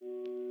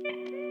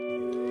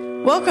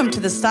Welcome to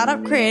the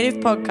Startup Creative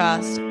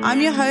Podcast. I'm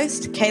your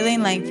host,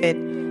 Kayleen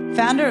Langford,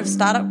 founder of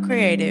Startup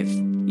Creative,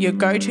 your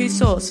go-to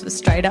source for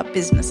straight-up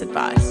business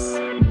advice.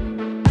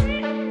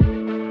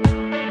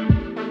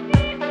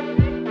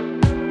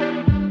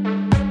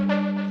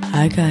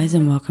 Hi guys,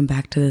 and welcome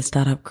back to the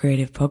Startup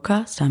Creative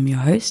Podcast. I'm your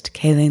host,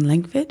 Kayleen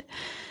Langford.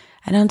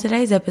 And on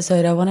today's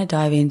episode, I want to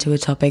dive into a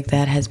topic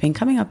that has been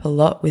coming up a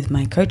lot with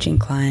my coaching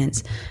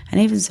clients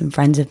and even some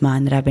friends of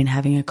mine that I've been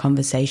having a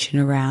conversation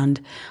around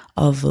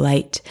of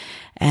late,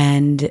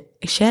 and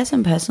share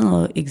some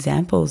personal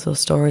examples or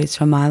stories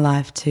from my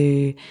life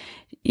to,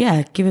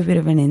 give a bit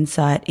of an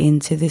insight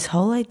into this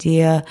whole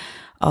idea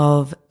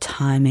of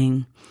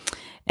timing.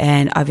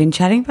 And I've been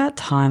chatting about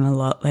time a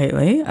lot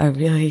lately. I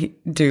really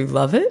do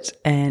love it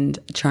and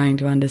trying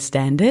to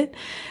understand it.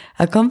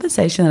 A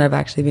conversation that I've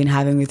actually been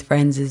having with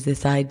friends is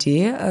this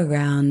idea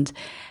around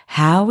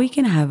how we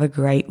can have a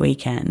great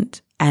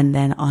weekend and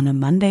then on a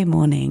Monday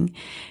morning,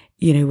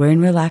 we're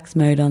in relaxed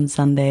mode on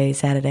Sunday,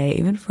 Saturday,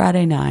 even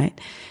Friday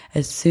night.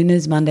 As soon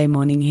as Monday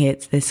morning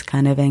hits, this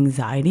kind of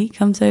anxiety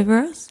comes over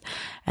us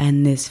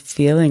and this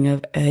feeling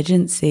of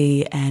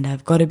urgency, and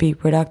I've got to be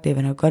productive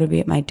and I've got to be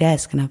at my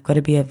desk and I've got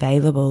to be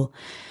available.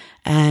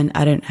 And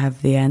I don't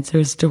have the answer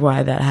as to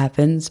why that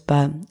happens,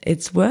 but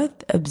it's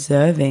worth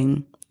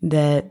observing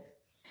that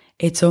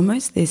it's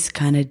almost this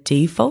kind of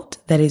default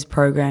that is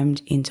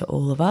programmed into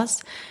all of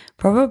us,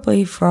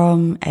 probably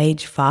from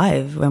age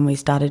 5 when we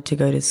started to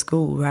go to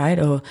school, right?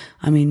 Or,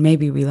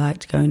 maybe we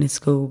liked going to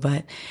school,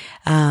 but,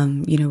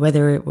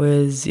 whether it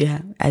was,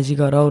 as you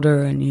got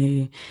older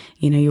and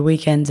your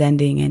weekend's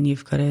ending and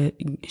you've got to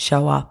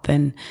show up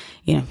and,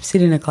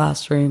 sit in a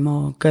classroom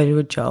or go to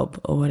a job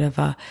or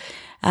whatever.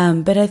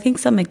 But I think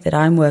something that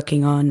I'm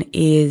working on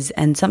is,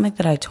 and something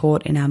that I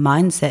taught in our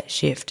mindset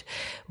shift,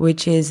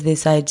 which is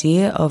this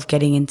idea of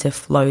getting into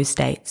flow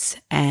states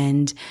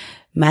and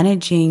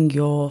managing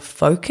your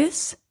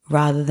focus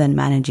rather than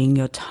managing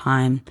your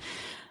time.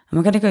 I'm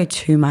not going to go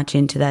too much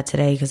into that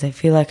today because I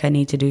feel like I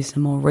need to do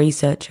some more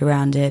research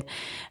around it.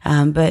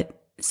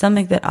 But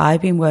something that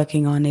I've been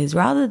working on is,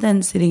 rather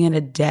than sitting at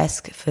a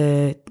desk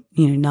for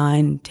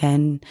 9,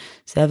 10,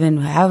 7,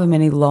 however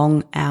many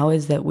long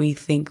hours that we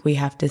think we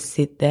have to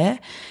sit there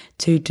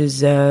to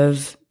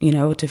deserve,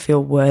 to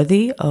feel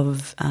worthy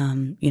of,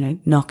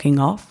 knocking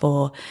off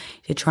or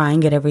to try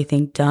and get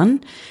everything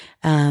done,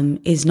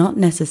 is not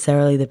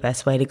necessarily the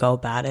best way to go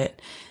about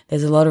it.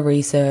 There's a lot of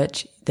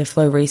research, the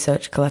Flow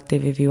Research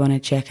Collective, if you want to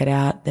check it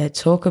out, that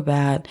talk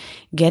about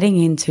getting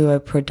into a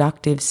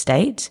productive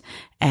state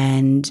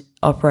and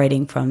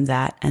operating from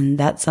that. And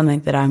that's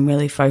something that I'm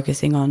really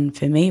focusing on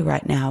for me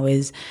right now,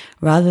 is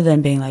rather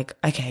than being like,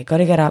 okay, got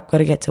to get up, got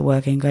to get to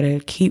work and got to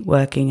keep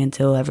working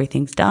until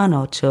everything's done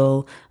or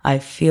till I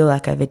feel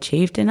like I've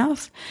achieved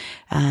enough,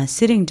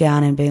 sitting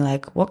down and being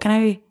like,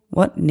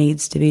 what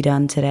needs to be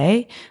done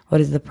today?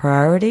 What is the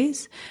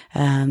priorities?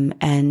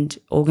 And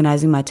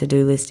organizing my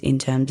to-do list in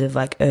terms of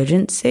like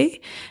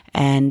urgency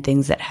and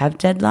things that have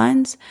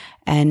deadlines,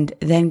 and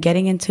then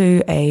getting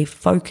into a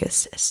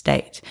focus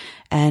state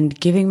and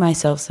giving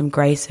myself some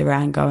grace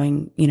around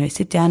going,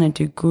 sit down and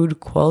do good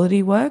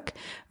quality work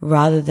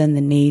rather than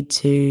the need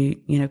to,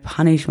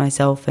 punish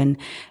myself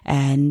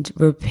and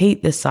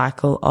repeat the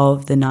cycle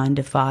of the 9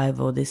 to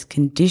 5 or this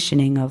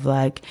conditioning of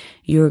like,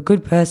 you're a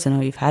good person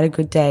or you've had a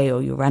good day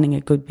or you're running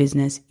a good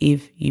business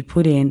if you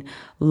put in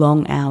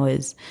long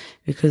hours,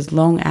 because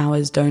long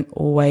hours don't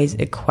always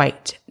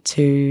equate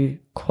to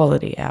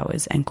quality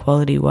hours and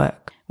quality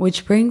work.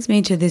 Which brings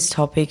me to this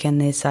topic and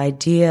this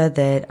idea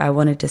that I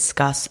want to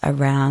discuss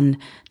around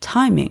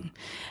timing.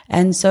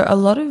 And so a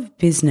lot of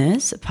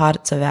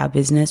parts of our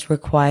business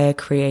require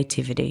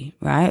creativity,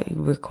 right? It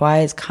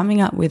requires coming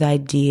up with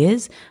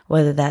ideas,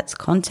 whether that's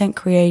content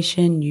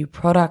creation, new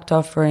product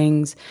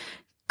offerings,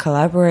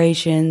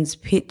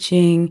 collaborations,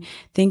 pitching,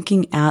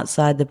 thinking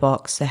outside the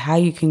box. So how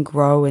you can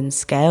grow and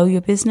scale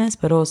your business,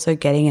 but also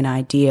getting an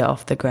idea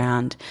off the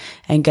ground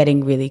and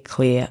getting really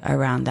clear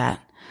around that.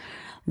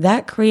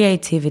 That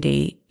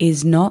creativity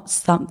is not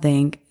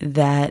something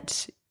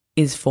that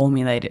is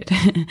formulated.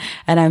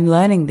 And I'm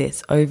learning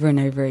this over and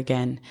over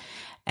again.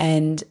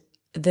 And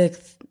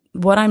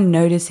what I'm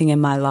noticing in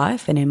my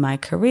life and in my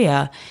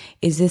career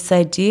is this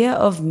idea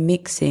of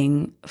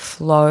mixing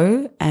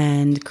flow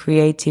and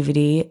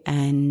creativity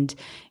and,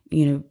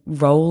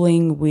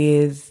 rolling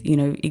with,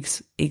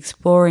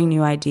 exploring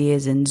new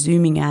ideas and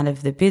zooming out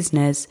of the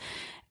business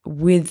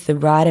with the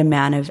right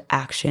amount of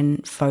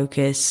action,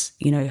 focus,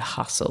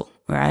 hustle.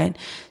 Right?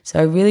 So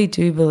I really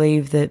do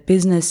believe that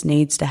business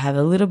needs to have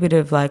a little bit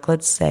of like,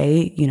 let's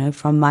say,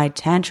 from my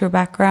Tantra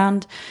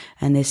background,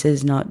 and this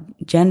is not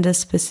gender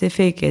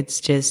specific,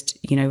 it's just,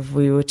 if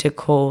we were to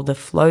call the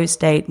flow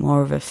state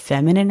more of a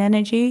feminine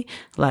energy,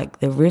 like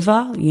the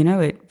river,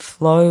 it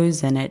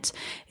flows and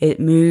it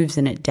moves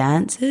and it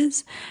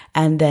dances.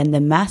 And then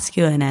the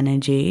masculine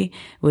energy,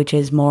 which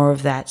is more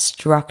of that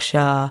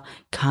structure,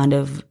 kind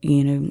of,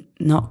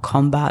 not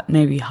combat,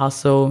 maybe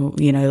hustle,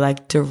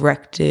 like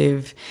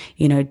directive,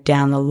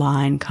 down the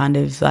line, kind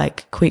of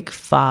like quick,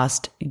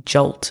 fast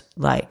jolt,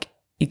 like,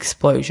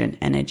 explosion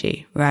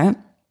energy, right?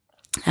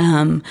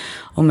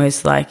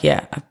 Almost like,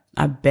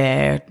 a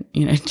bear,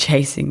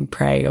 chasing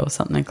prey or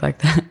something like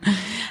that.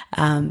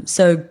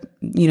 So,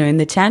 in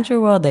the Tantra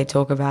world, they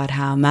talk about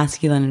how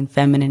masculine and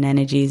feminine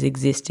energies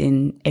exist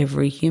in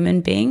every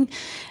human being.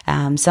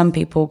 Some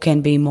people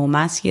can be more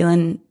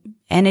masculine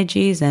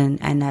energies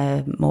and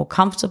are more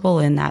comfortable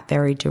in that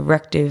very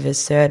directive,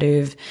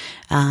 assertive,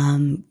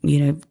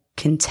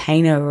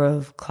 container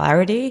of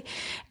clarity,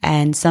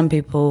 and some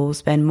people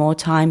spend more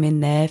time in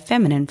their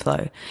feminine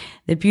flow.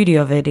 The beauty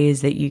of it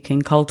is that you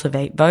can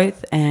cultivate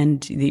both,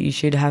 and that you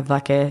should have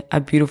like a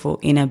beautiful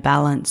inner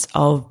balance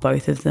of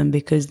both of them,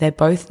 because they're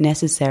both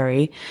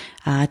necessary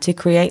to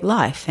create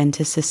life and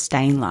to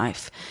sustain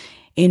life.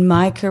 In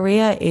my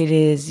career, it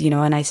is,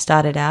 when I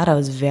started out, I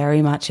was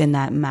very much in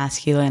that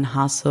masculine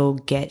hustle,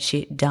 get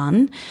shit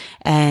done,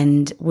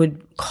 and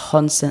would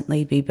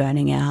constantly be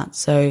burning out.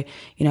 So,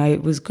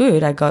 it was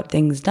good. I got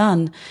things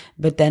done,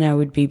 but then I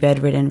would be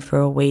bedridden for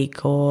a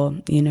week, or,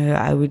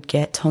 I would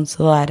get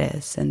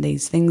tonsillitis, and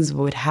these things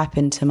would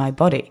happen to my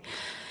body.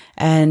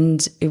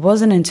 And it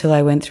wasn't until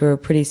I went through a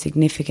pretty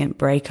significant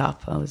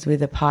breakup. I was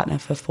with a partner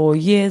for 4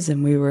 years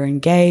and we were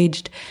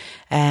engaged,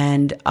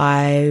 and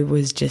I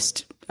was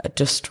just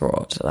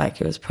distraught.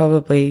 Like, it was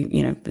probably,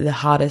 the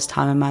hardest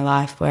time in my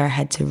life where I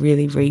had to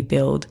really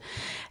rebuild.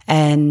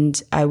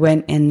 And I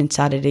went in and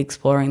started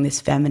exploring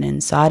this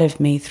feminine side of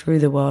me through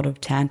the world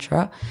of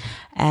Tantra,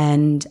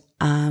 and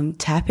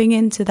tapping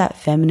into that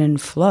feminine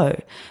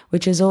flow,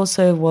 which was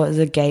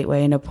a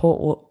gateway and a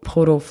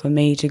portal for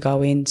me to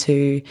go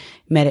into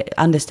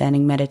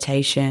understanding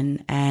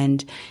meditation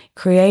and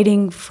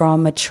creating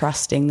from a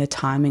trusting the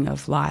timing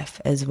of life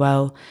as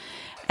well.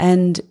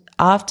 And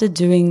after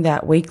doing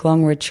that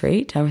week-long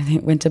retreat, I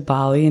went to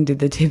Bali and did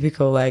the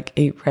typical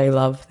eat, pray,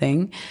 love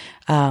thing,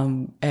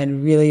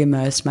 and really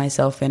immersed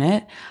myself in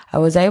it. I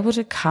was able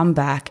to come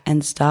back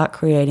and start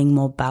creating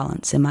more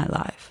balance in my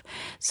life.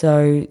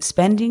 So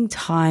spending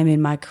time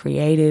in my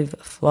creative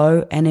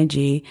flow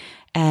energy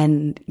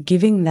and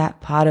giving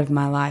that part of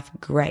my life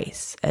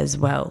grace as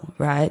well,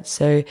 right?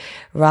 So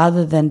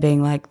rather than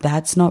being like,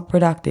 that's not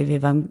productive,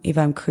 if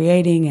I'm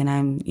creating and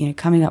I'm,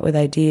 coming up with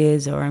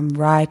ideas, or I'm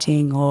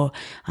writing, or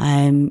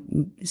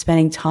I'm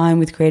spending time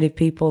with creative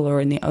people or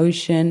in the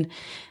ocean,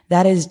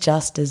 that is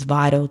just as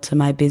vital to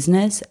my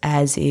business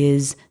as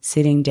is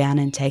sitting down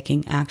and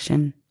taking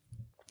action.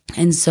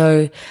 And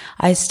so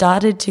I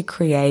started to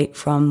create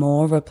from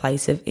more of a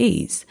place of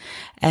ease.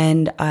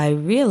 And I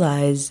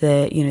realized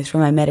that,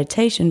 through my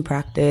meditation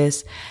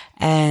practice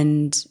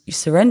and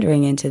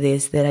surrendering into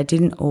this, that I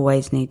didn't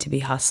always need to be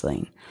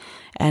hustling.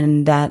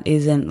 And that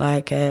isn't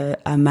like a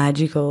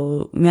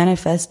magical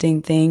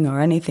manifesting thing or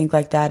anything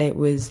like that. It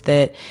was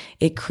that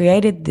it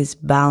created this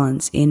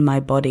balance in my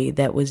body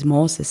that was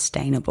more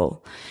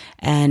sustainable.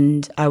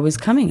 And I was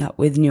coming up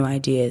with new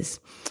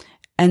ideas.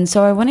 And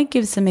so I want to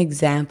give some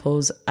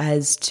examples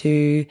as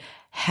to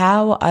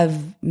how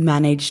I've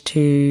managed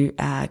to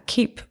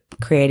keep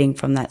creating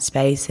from that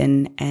space,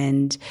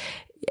 and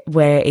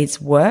where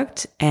it's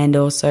worked, and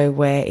also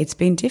where it's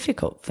been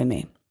difficult for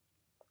me.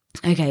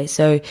 Okay,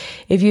 so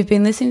if you've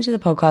been listening to the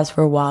podcast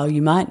for a while,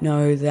 you might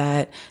know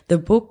that the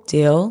book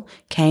deal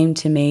came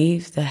to me,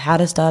 the How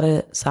to Start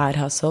a Side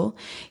Hustle,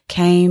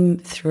 came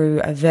through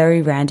a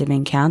very random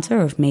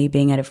encounter of me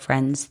being at a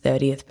friend's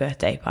 30th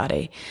birthday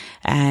party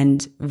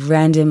and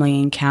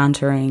randomly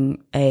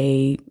encountering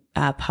a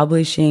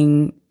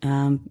publishing,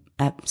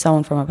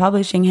 someone from a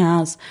publishing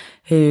house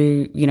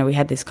who, we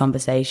had this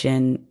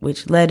conversation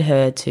which led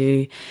her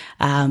to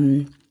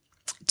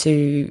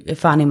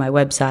finding my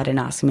website and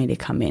asking me to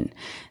come in.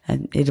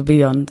 And it'll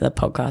be on the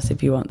podcast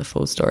if you want the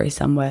full story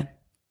somewhere.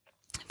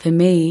 For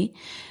me,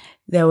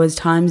 there was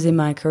times in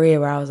my career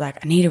where I was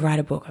like, I need to write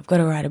a book. I've got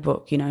to write a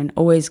book, and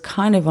always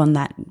kind of on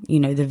that,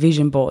 the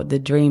vision board, the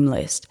dream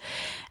list,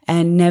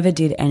 and never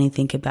did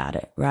anything about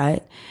it,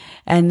 right?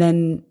 And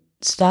then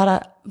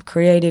startup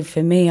creative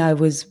for me, I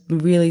was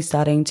really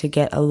starting to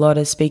get a lot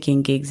of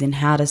speaking gigs in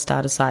how to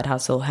start a side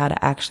hustle, how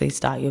to actually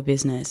start your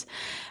business.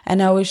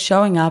 And I was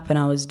showing up and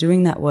I was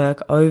doing that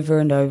work over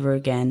and over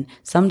again.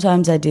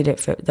 Sometimes I did it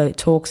for the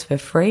talks for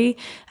free.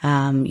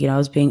 I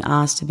was being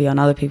asked to be on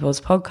other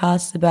people's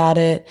podcasts about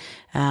it,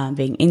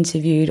 being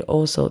interviewed,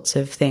 all sorts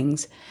of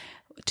things,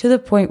 to the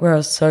point where I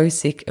was so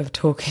sick of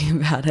talking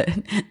about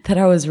it that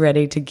I was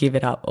ready to give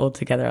it up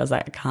altogether. I was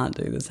like, I can't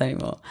do this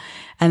anymore.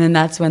 And then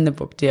that's when the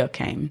book deal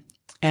came.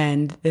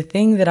 And the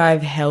thing that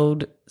I've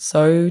held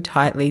so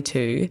tightly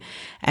to,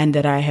 and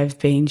that I have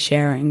been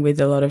sharing with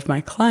a lot of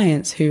my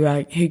clients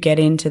who get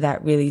into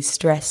that really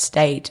stressed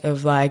state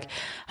of like,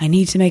 I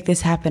need to make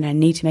this happen, I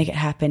need to make it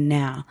happen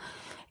now,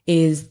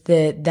 is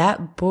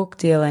that book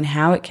deal and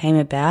how it came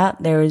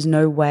about, there is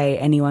no way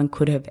anyone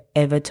could have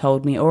ever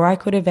told me, or I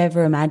could have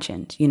ever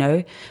imagined.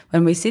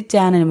 When we sit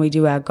down and we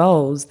do our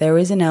goals, there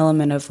is an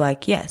element of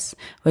like, yes,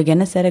 we're going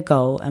to set a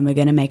goal and we're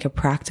going to make a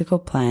practical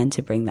plan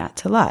to bring that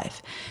to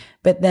life.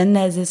 But then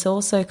there's this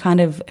also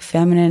kind of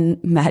feminine,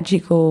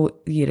 magical,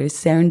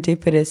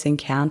 serendipitous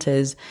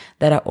encounters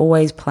that are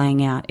always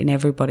playing out in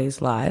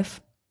everybody's life.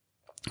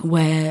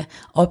 where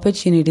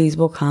opportunities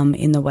will come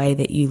in the way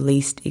that you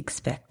least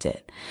expect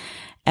it.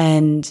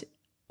 And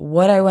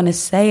what I want to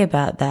say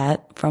about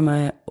that from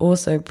a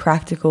also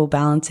practical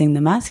balancing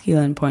the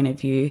masculine point of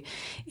view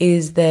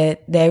is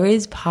that there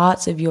is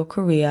parts of your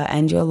career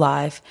and your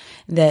life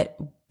that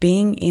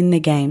being in the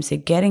game, so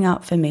getting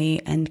up for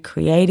me and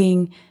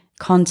creating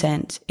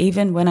content,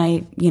 even when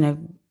I,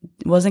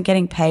 wasn't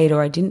getting paid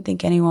or I didn't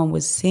think anyone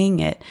was seeing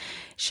it,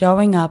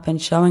 showing up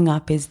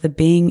is the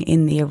being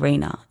in the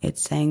arena.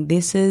 It's saying,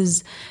 this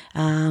is,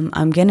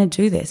 I'm going to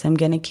do this. I'm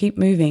going to keep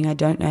moving. I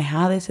don't know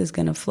how this is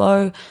going to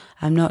flow.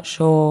 I'm not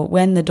sure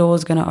when the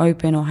door's going to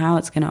open or how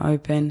it's going to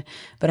open,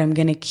 but I'm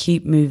going to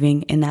keep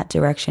moving in that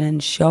direction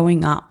and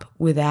showing up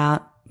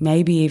without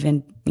maybe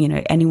even,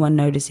 anyone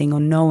noticing or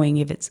knowing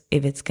if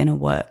it's going to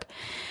work.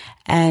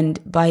 And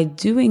by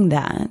doing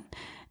that,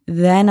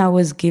 then I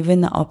was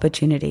given the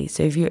opportunity.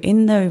 So if you're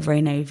in the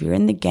arena, if you're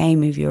in the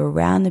game, if you're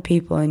around the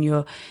people and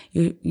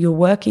you're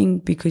working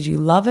because you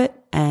love it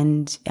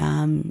and,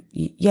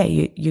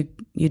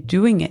 you're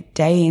doing it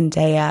day in,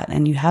 day out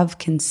and you have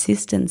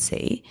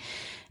consistency,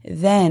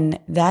 then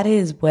that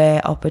is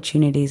where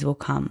opportunities will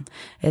come.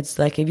 It's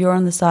like if you're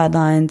on the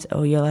sidelines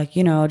or you're like,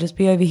 I'll just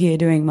be over here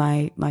doing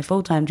my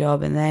full-time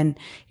job and then,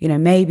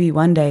 maybe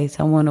one day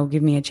someone will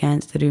give me a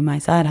chance to do my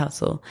side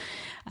hustle.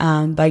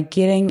 By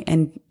getting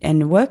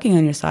and working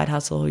on your side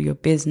hustle or your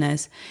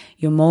business,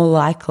 you're more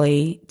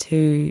likely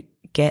to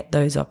get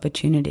those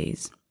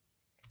opportunities.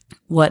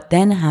 What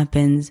then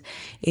happens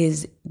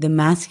is the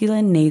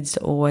masculine needs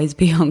to always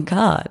be on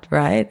guard,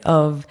 right?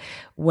 Of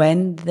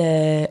when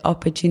the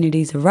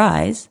opportunities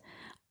arise,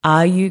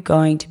 are you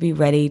going to be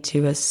ready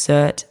to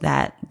assert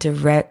that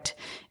direct,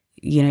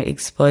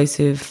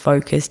 explosive,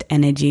 focused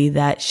energy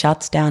that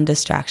shuts down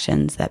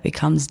distractions, that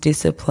becomes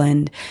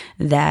disciplined,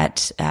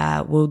 that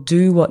will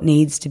do what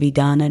needs to be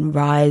done and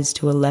rise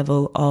to a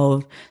level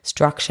of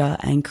structure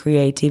and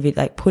creativity,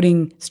 like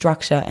putting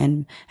structure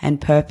and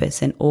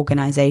purpose and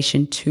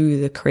organization to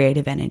the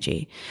creative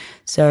energy.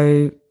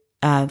 So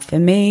for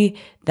me,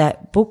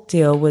 that book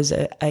deal was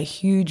a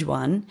huge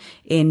one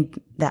in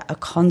that a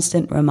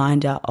constant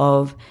reminder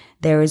of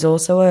there is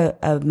also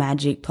a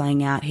magic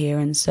playing out here.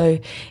 And so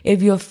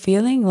if you're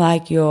feeling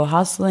like you're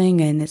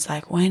hustling and it's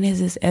like, when is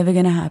this ever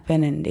going to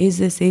happen? And is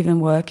this even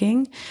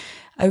working?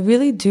 I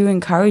really do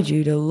encourage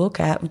you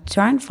to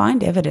try and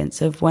find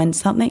evidence of when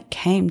something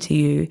came to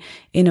you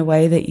in a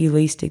way that you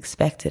least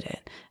expected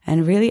it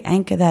and really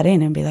anchor that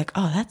in and be like,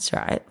 oh, that's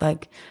right.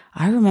 Like,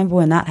 I remember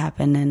when that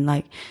happened. And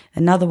like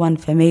another one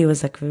for me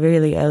was like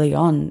really early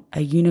on,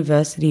 a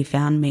university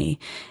found me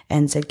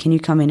and said, can you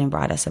come in and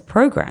write us a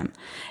program?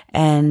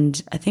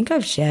 And I think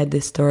I've shared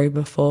this story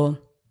before.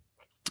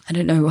 I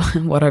don't know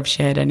what I've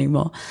shared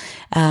anymore.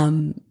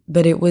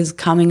 But it was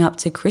coming up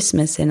to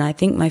Christmas and I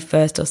think my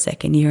first or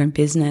second year in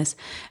business.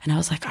 And I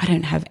was like, I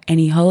don't have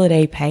any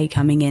holiday pay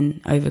coming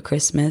in over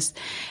Christmas,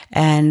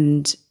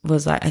 and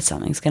was like,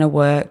 something's going to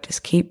work.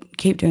 Just keep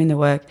doing the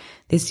work.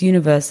 This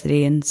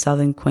university in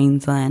southern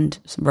Queensland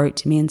wrote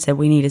to me and said,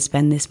 we need to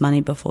spend this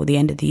money before the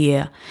end of the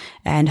year,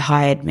 and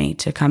hired me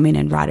to come in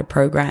and write a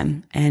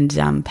program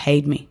and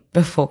paid me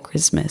before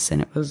Christmas.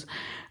 And it was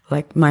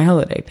like my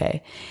holiday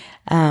pay.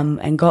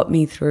 And got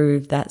me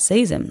through that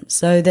season.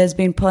 So there's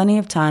been plenty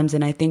of times,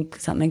 and I think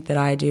something that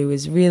I do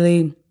is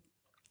really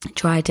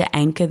try to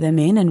anchor them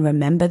in and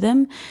remember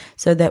them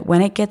so that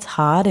when it gets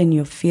hard and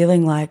you're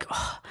feeling like,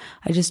 oh,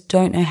 I just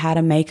don't know how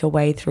to make a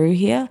way through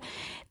here,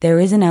 there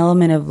is an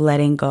element of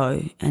letting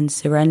go and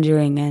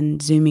surrendering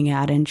and zooming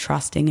out and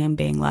trusting and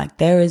being like,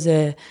 there is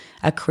a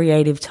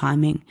creative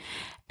timing.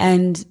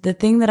 And the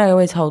thing that I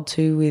always hold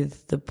to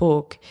with the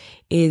book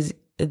is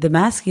the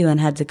masculine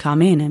had to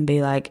come in and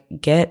be like,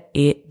 get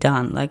it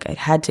done. Like, it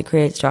had to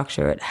create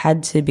structure. It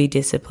had to be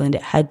disciplined.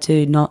 It had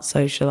to not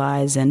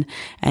socialize and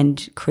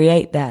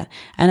create that.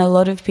 And a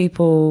lot of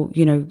people,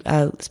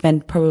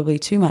 spend probably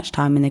too much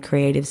time in the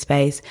creative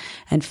space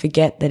and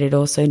forget that it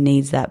also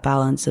needs that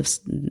balance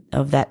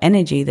of that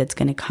energy that's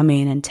going to come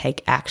in and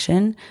take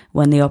action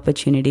when the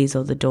opportunities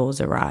or the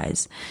doors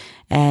arise.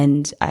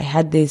 And I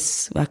had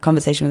this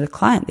conversation with a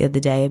client the other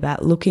day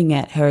about looking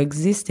at her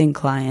existing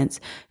clients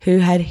who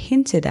had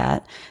hinted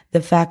at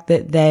the fact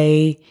that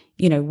they,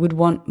 would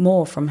want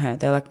more from her.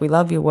 They're like, we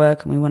love your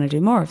work and we want to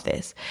do more of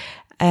this.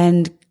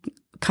 And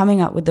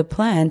coming up with the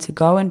plan to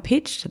go and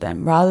pitch to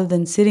them rather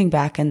than sitting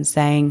back and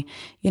saying,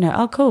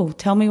 oh, cool,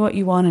 tell me what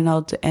you want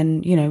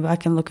and I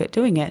can look at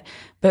doing it.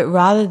 But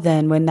rather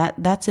than when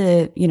that's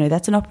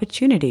an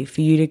opportunity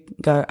for you to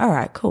go, all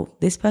right, cool.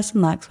 This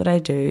person likes what I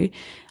do.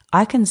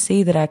 I can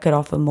see that I could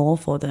offer more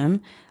for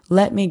them.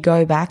 Let me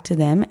go back to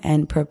them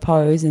and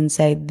propose and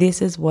say,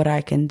 this is what I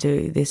can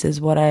do. This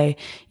is what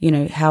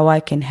how I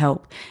can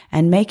help,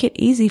 and make it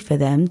easy for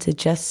them to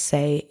just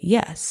say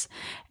yes.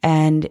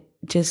 And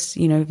just,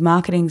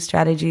 marketing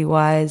strategy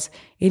wise,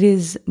 it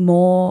is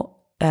more,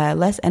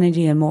 less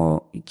energy and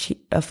more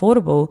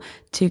affordable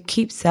to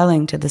keep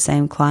selling to the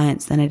same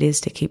clients than it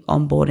is to keep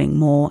onboarding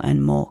more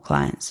and more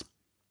clients.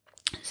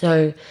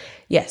 So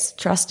yes,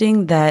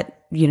 trusting that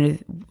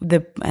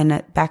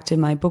back to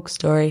my book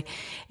story,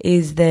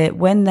 is that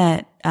when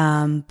that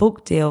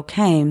book deal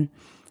came,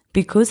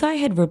 because I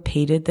had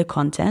repeated the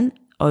content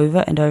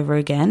over and over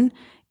again,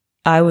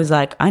 I was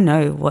like, I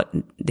know what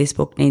this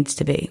book needs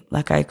to be.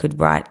 Like, I could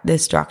write the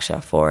structure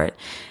for it.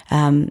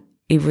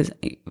 It was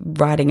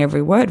writing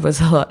every word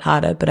was a lot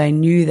harder, but I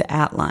knew the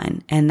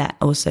outline, and that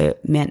also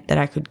meant that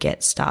I could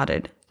get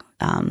started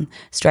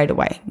straight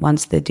away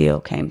once the deal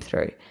came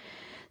through.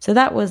 So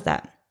that was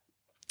that.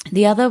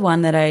 The other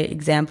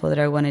example that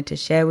I wanted to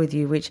share with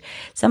you, which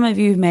some of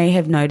you may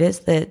have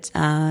noticed, that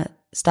How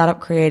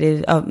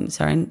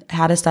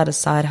to Start a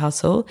Side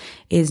Hustle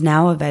is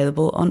now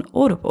available on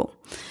Audible.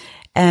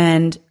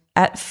 And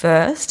at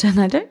first, and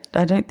I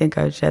don't think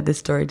I've shared this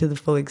story to the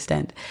full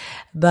extent,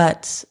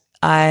 but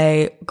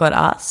I got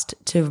asked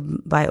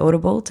by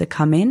Audible to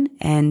come in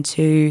and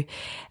to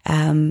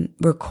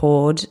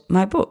record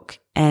my book.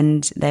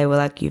 And they were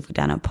like, you've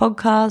done a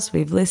podcast,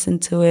 we've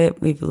listened to it,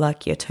 we've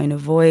liked your tone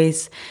of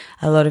voice.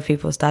 A lot of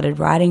people started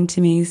writing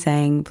to me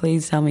saying,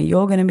 please tell me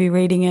you're going to be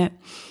reading it.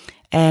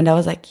 And I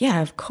was like,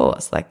 yeah, of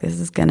course, like this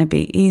is going to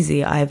be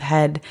easy. I've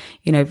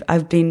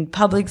been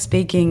public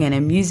speaking and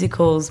in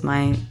musicals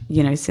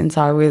since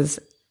I was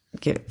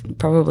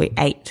probably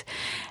 8,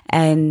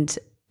 and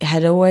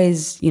had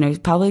always,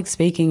 public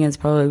speaking has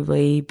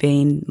probably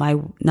been my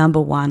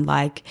number one,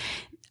 like,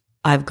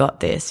 I've got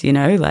this,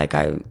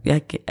 I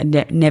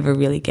never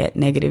really get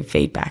negative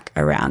feedback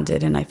around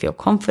it, and I feel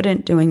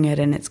confident doing it,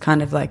 and it's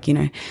kind of like,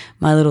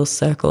 my little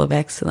circle of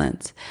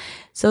excellence.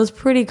 So I was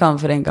pretty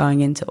confident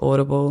going into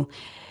Audible.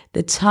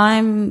 The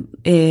timing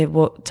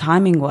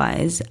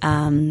wise,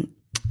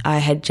 I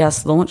had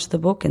just launched the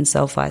book in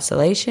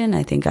self-isolation.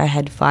 I think I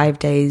had 5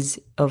 days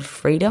of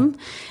freedom,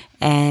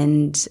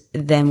 and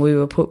then we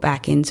were put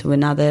back into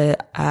another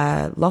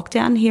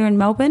lockdown here in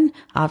Melbourne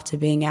after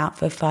being out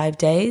for 5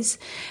 days,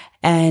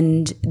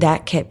 and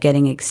that kept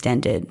getting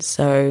extended.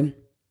 So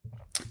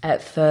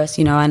at first,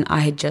 and I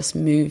had just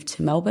moved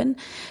to Melbourne.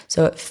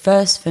 So at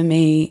first for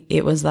me,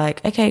 it was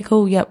like, okay,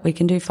 cool. Yep. We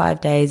can do 5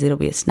 days. It'll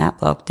be a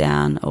snap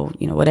lockdown, or,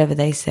 whatever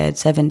they said,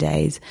 7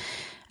 days.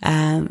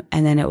 And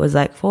then it was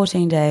like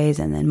 14 days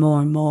and then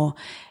more and more.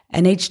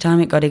 And each time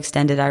it got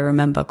extended, I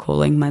remember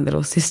calling my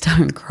little sister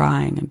and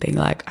crying and being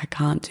like, I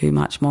can't do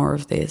much more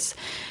of this.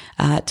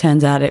 It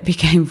turns out it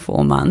became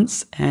 4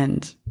 months,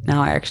 and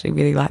now I actually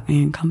really like my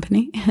own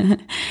company.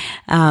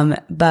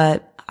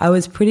 But I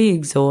was pretty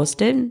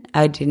exhausted.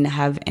 I didn't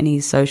have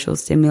any social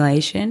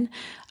stimulation.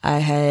 I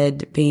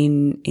had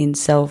been in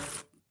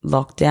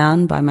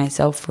self-lockdown by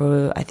myself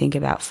for, I think,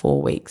 about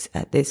 4 weeks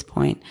at this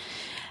point.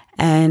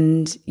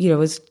 And,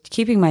 was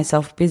keeping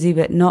myself busy,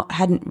 but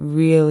hadn't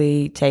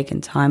really taken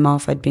time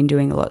off. I'd been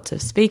doing lots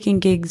of speaking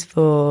gigs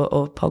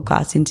or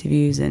podcast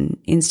interviews and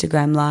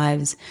Instagram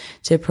lives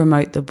to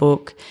promote the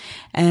book,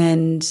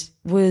 and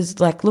was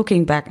like,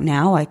 looking back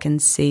now, I can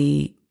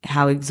see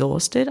how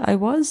exhausted I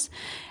was.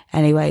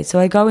 Anyway, so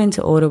I go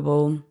into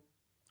Audible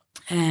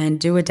and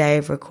do a day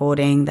of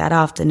recording. That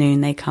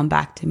afternoon, they come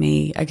back to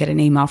me. I get an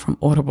email from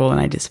Audible,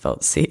 and I just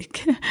felt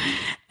sick.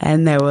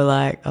 And they were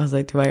like, I was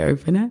like, do I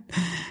open it?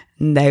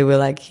 And they were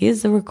like,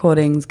 here's the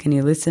recordings. Can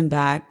you listen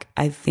back?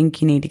 I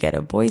think you need to get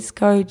a voice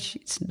coach.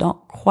 It's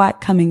not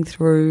quite coming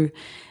through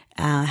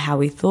how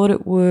we thought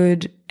it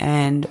would,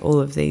 and all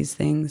of these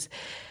things.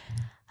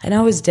 And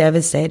I was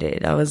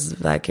devastated. I was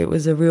like, it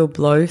was a real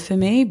blow for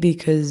me,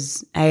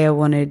 because A, I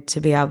wanted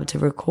to be able to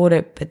record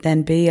it, but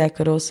then B, I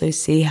could also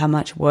see how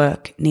much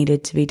work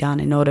needed to be done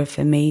in order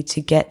for me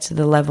to get to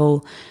the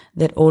level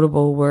that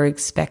Audible were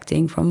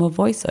expecting from a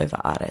voiceover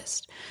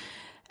artist.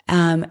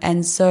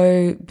 And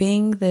so,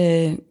 being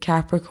the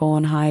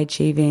Capricorn high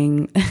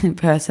achieving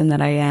person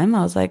that I am,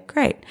 I was like,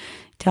 great,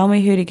 tell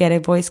me who to get a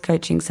voice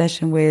coaching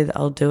session with.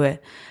 I'll do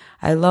it.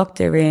 I locked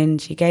her in.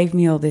 She gave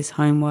me all this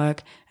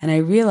homework, and I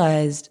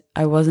realized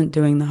I wasn't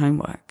doing the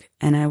homework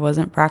and I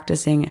wasn't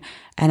practicing,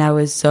 and I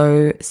was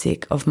so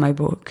sick of my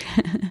book.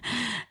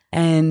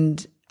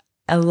 And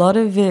a lot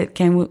of it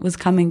was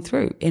coming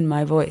through in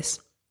my voice.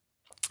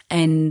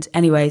 And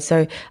anyway,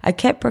 so I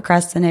kept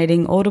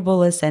procrastinating.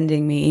 Audible is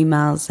sending me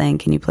emails saying,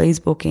 can you please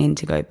book in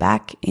to go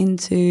back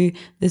into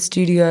the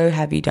studio?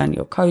 Have you done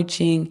your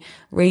coaching?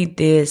 Read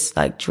this,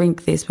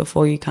 drink this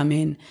before you come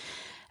in.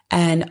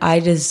 And I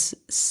just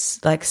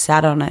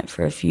sat on it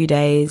for a few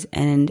days,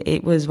 and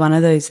it was one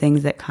of those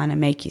things that kind of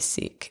make you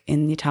sick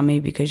in your tummy,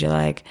 because you're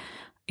like,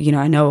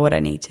 I know what I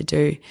need to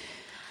do.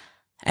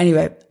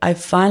 Anyway, I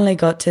finally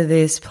got to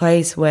this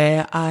place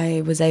where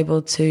I was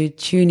able to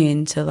tune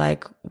in to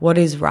what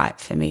is right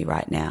for me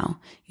right now.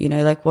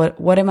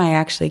 What am I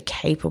actually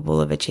capable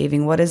of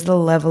achieving? What is the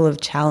level of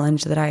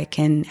challenge that I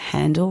can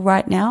handle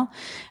right now?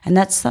 And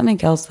that's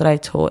something else that I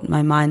taught in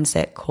my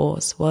mindset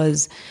course,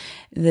 was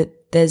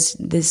that there's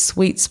this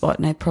sweet spot,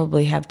 and I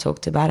probably have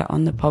talked about it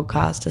on the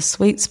podcast, a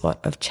sweet spot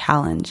of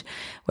challenge,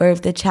 where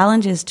if the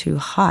challenge is too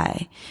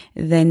high,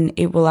 then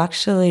it will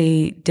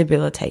actually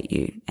debilitate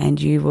you, and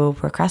you will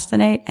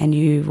procrastinate, and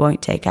you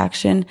won't take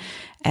action,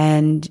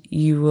 and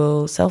you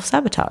will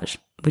self-sabotage,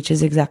 which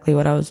is exactly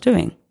what I was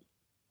doing.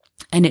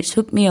 And it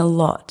took me a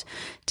lot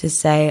to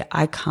say,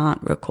 I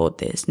can't record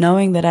this,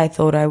 knowing that I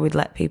thought I would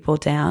let people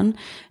down,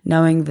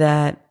 knowing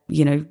that,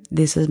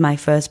 this was my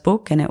first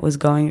book and it was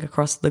going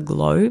across the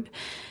globe.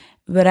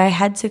 But I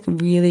had to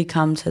really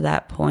come to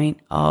that point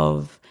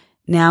of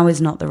now is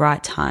not the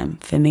right time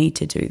for me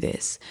to do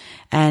this,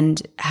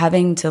 and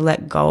having to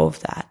let go of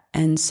that.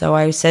 And so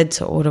I said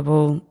to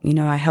Audible,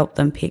 I helped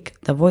them pick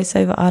the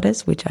voiceover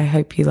artist, which I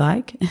hope you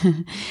like.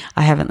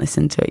 I haven't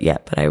listened to it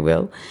yet, but I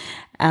will.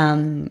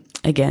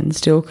 Again,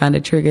 still kind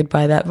of triggered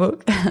by that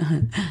book.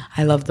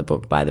 I love the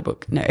book, buy the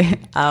book. No.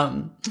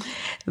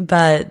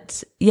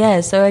 But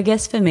yeah, so I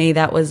guess for me,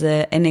 that was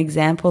an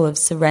example of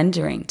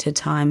surrendering to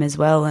time as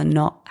well, and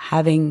not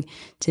having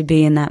to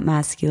be in that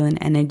masculine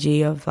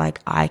energy of like,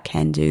 I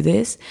can do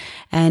this.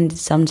 And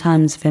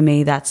sometimes for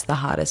me, that's the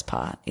hardest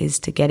part, is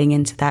to getting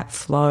into that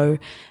flow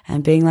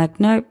and being like,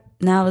 nope,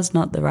 now is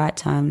not the right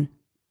time.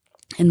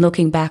 And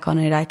looking back on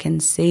it, I can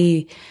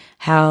see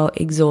how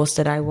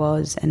exhausted I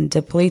was and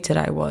depleted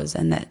I was.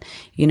 And that,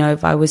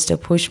 if I was to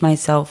push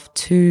myself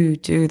to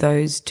do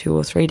those 2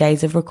 or 3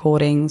 days of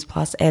recordings,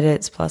 plus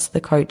edits, plus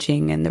the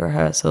coaching and the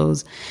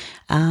rehearsals,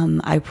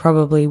 I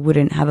probably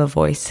wouldn't have a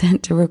voice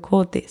to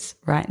record this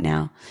right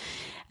now.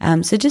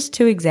 So just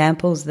 2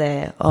 examples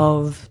there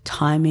of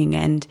timing.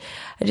 And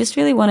I just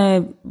really want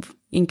to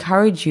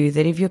encourage you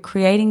that if you're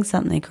creating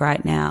something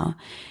right now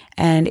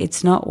and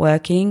it's not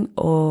working,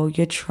 or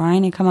you're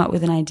trying to come up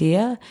with an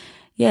idea,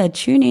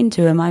 tune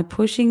into, am I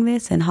pushing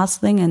this and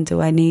hustling, and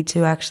do I need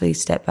to actually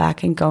step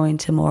back and go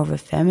into more of a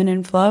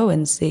feminine flow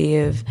and see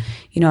if,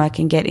 I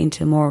can get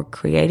into a more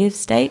creative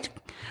state?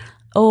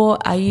 Or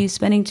are you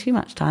spending too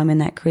much time in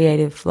that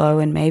creative flow,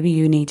 and maybe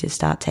you need to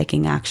start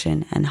taking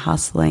action and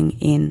hustling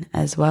in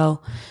as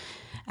well?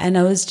 And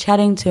I was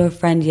chatting to a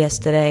friend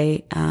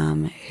yesterday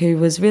who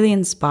was really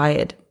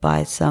inspired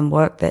by some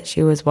work that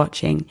she was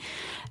watching,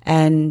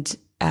 and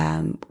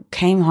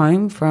came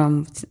home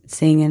from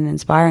seeing an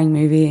inspiring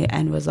movie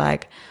and was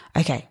like,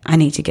 okay, I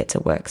need to get to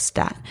work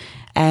stat.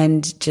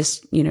 And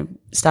just,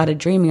 started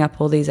dreaming up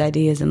all these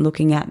ideas and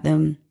looking at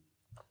them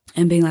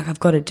and being like, I've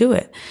got to do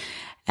it.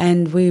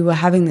 And we were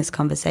having this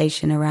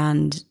conversation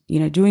around,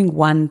 doing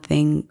one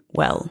thing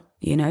well,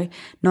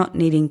 not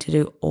needing to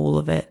do all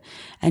of it,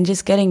 and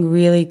just getting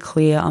really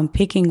clear on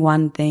picking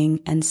one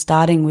thing and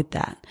starting with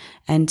that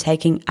and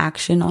taking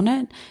action on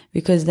it,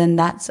 because then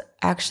that's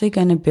actually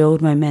going to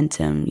build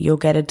momentum. You'll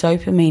get a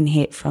dopamine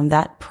hit from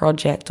that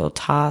project or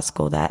task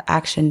or that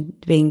action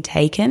being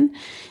taken,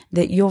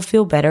 that you'll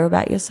feel better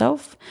about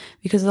yourself.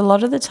 Because a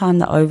lot of the time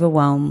the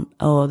overwhelm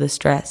or the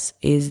stress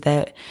is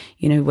that,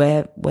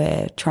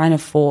 we're trying to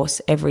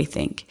force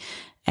everything.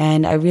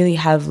 And I really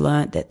have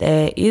learnt that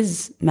there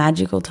is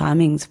magical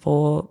timings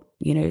for,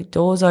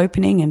 doors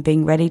opening and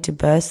being ready to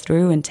burst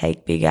through and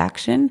take big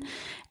action,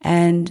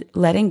 and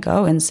letting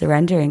go and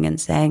surrendering and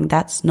saying,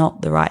 that's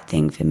not the right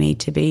thing for me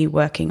to be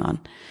working on.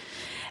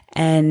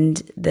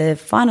 And the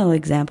final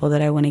example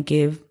that I want to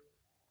give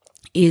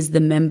is the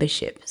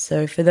membership.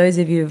 So for those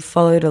of you who have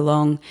followed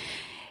along,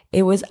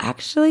 it was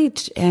actually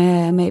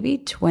maybe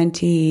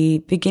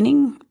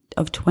beginning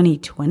of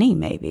 2020,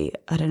 maybe,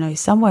 I don't know,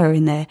 somewhere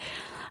in there.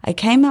 I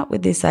came up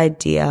with this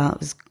idea. I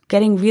was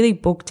getting really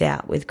booked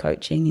out with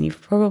coaching, and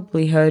you've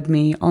probably heard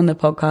me on the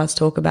podcast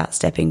talk about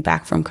stepping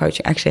back from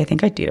coaching. Actually, I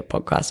think I did a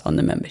podcast on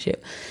the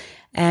membership.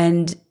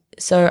 And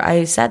so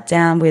I sat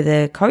down with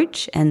a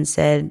coach and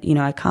said,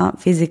 I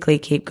can't physically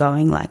keep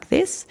going like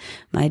this.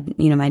 My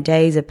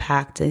days are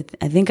packed.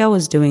 I think I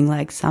was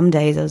doing some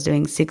days I was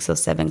doing 6 or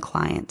 7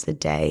 clients a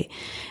day,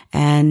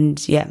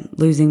 and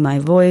losing my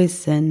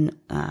voice, and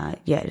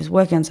just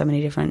working on so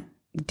many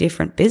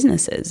different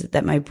businesses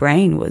that my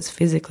brain was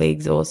physically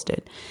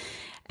exhausted.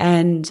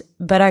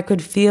 But I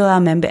could feel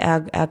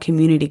our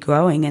community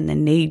growing and the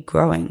need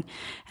growing.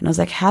 And I was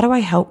like, how do I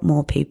help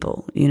more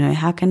people?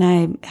 How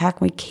can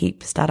we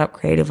keep Startup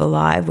Creative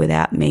alive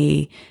without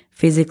me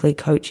physically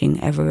coaching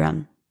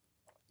everyone?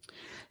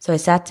 So I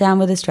sat down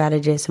with a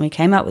strategist, and we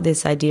came up with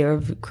this idea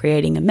of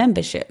creating a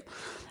membership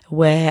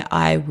where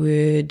I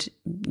would,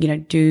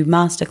 do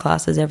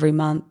masterclasses every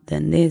month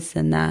and this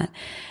and that.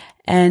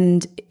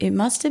 And it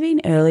must have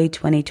been early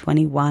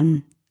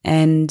 2021.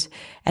 And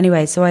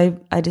anyway, so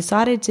I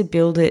decided to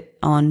build it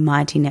on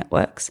Mighty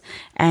Networks,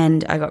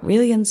 and I got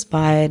really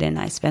inspired, and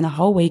I spent a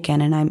whole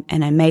weekend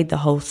and I made the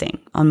whole thing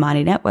on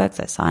Mighty Networks.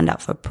 I signed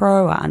up for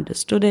Pro. I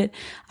understood it.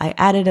 I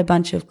added a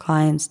bunch of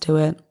clients to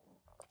it.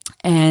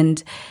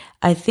 And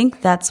I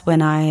think that's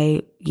when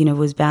I,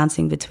 was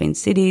bouncing between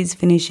cities,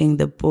 finishing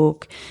the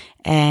book,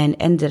 and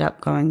ended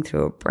up going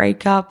through a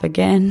breakup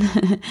again.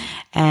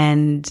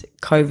 And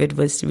COVID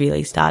was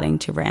really starting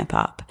to ramp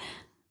up.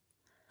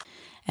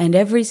 And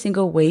every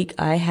single week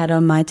I had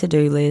on my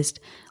to-do list,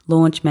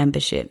 launch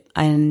membership.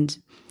 And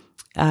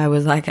I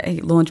was like,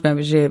 hey, launch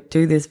membership,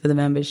 do this for the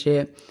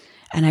membership.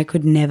 And I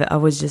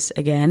was just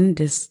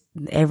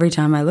every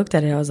time I looked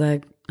at it, I was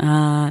like,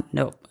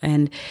 no.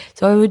 And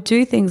so I would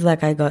do things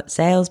like I got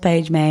sales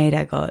page made,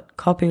 I got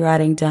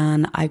copywriting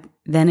done. I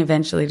then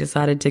eventually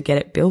decided to get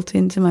it built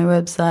into my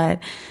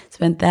website,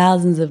 spent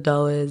thousands of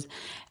dollars.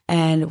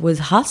 and was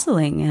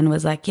hustling and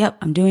was like, yep,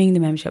 I'm doing the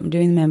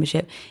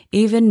membership,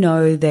 even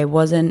though it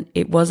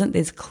wasn't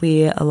this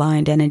clear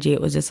aligned energy.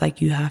 It was just like,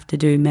 you have to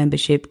do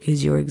membership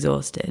because you're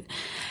exhausted.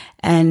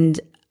 And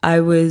I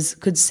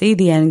could see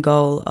the end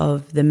goal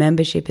of the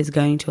membership is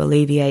going to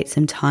alleviate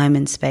some time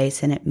and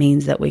space, and it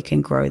means that we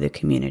can grow the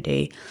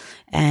community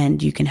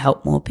and you can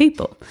help more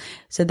people.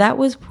 So that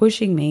was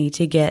pushing me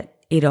to get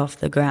it off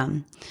the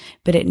ground,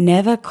 but it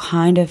never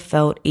kind of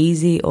felt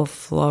easy or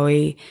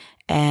flowy.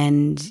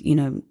 And,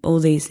 all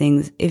these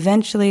things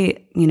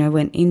eventually,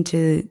 went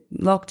into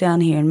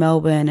lockdown here in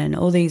Melbourne and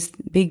all these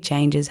big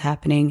changes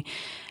happening.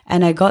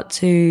 And I got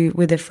to,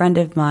 with a friend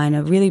of mine,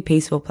 a really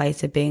peaceful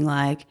place of being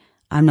like,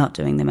 I'm not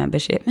doing the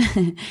membership.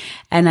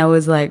 And I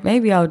was like,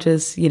 maybe I'll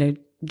just,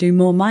 do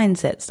more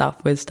mindset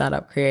stuff with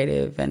Startup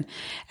Creative. And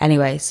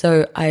anyway,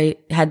 so I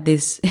had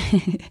this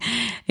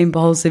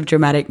impulsive,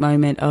 dramatic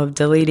moment of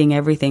deleting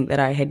everything that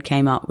I had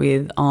came up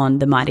with on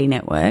the Mighty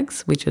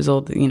Networks, which was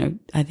all,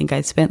 I think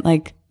I spent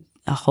like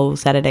a whole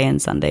Saturday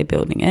and Sunday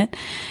building it.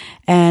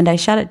 And I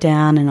shut it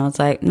down and I was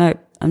like, nope,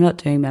 I'm not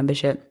doing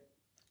membership.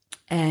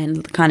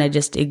 And kind of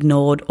just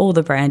ignored all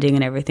the branding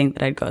and everything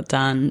that I'd got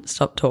done,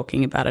 stopped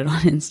talking about it on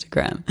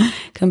Instagram,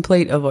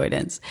 complete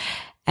avoidance.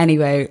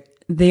 Anyway,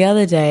 the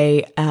other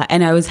day,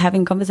 and I was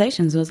having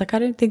conversations, and I was like, I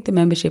don't think the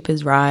membership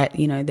is right.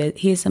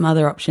 Here's some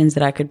other options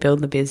that I could build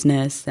the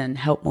business and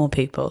help more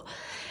people.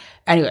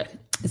 Anyway,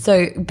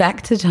 so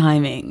back to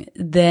timing.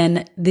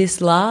 Then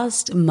this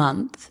last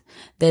month,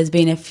 there's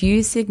been a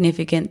few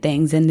significant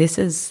things. And this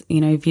is,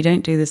 if you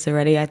don't do this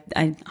already,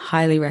 I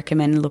highly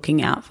recommend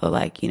looking out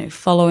for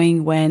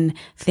following when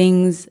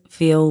things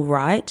feel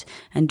right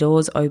and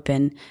doors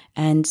open,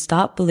 and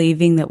start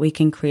believing that we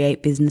can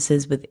create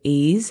businesses with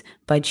ease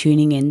by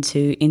tuning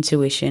into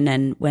intuition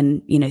and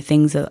when,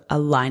 things are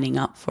lining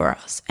up for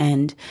us.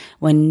 And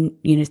when,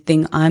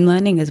 thing I'm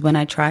learning is when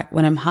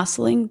I'm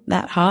hustling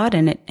that hard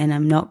and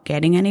I'm not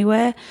getting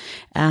anywhere,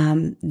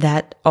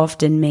 that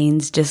often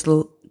means just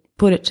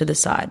put it to the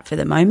side for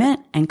the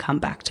moment and come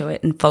back to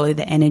it and follow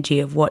the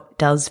energy of what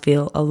does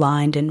feel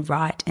aligned and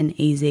right and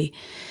easy.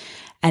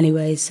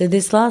 Anyway, so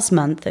this last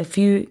month, a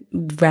few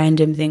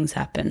random things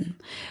happened.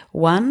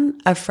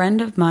 One, a friend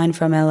of mine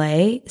from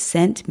LA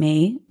sent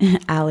me,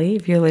 Ali,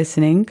 if you're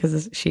listening,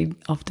 because she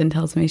often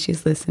tells me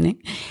she's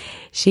listening,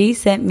 she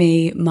sent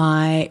me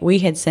we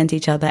had sent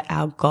each other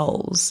our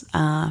goals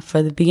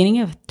for the beginning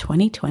of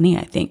 2020,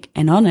 I think.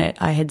 And on it,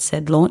 I had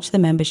said, launch the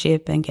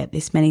membership and get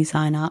this many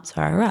signups,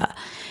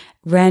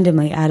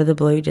 randomly out of the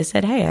blue, just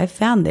said, hey, I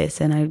found this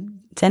and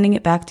I'm sending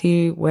it back to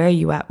you. Where are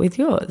you at with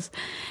yours?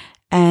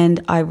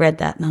 And I read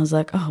that and I was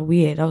like, oh,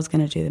 weird. I was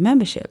going to do the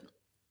membership.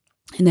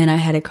 And then I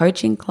had a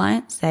coaching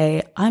client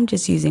say, I'm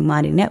just using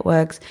Mighty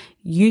Networks.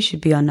 You should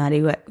be on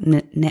Mighty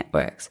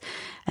Networks.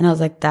 And I was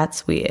like,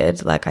 that's weird.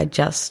 That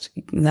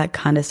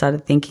kind of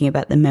started thinking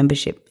about the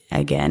membership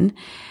again.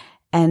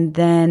 And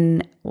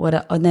then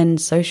then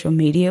social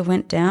media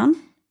went down,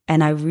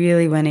 and I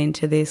really went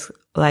into this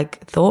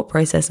thought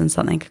process,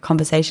 and a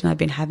conversation I've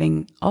been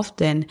having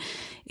often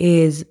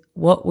is,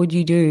 what would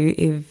you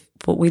do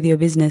with your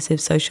business if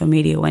social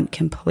media went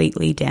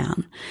completely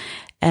down?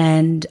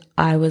 And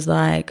I was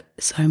like,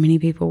 so many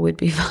people would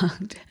be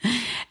fucked.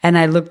 And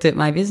I looked at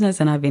my business,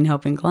 and I've been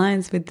helping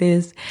clients with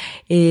this,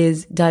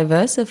 is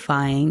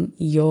diversifying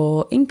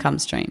your income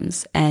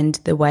streams and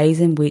the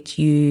ways in which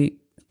you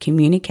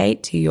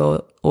communicate to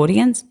your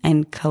audience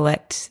and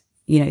collect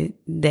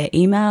their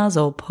emails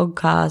or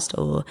podcast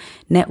or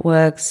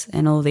networks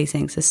and all these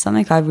things. It's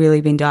something I've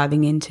really been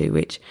diving into,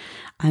 which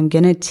I'm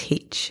going to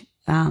teach,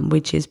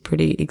 which is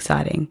pretty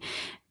exciting,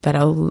 but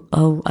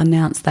I'll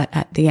announce that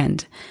at the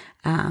end.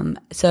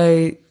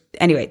 So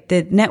anyway,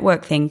 the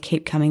network thing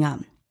kept coming up,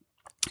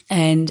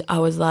 and I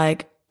was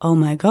like, oh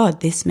my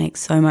God, this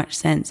makes so much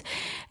sense.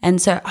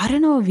 And so I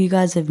don't know if you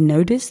guys have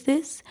noticed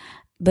this,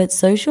 but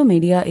social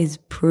media is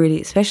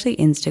especially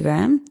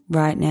Instagram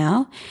right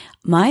now,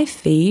 my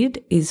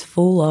feed is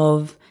full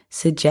of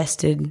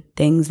suggested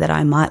things that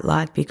I might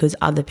like because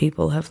other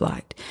people have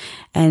liked.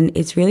 And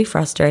it's really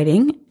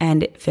frustrating.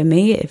 And for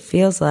me, it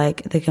feels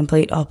like the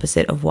complete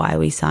opposite of why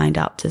we signed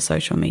up to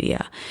social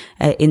media,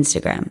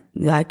 Instagram.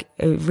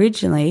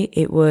 Originally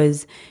it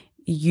was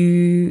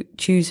you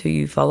choose who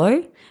you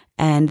follow,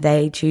 and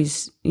they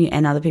choose,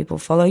 and other people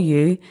follow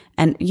you.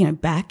 And,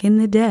 back in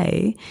the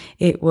day,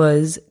 it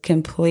was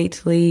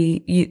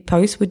completely,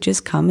 posts would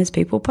just come as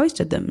people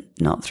posted them,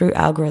 not through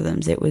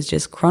algorithms. It was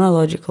just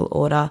chronological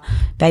order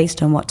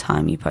based on what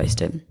time you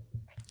posted.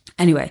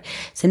 Anyway,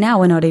 so now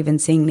we're not even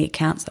seeing the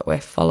accounts that we're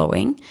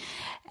following.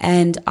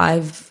 And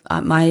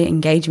my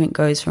engagement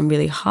goes from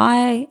really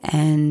high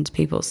and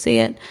people see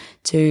it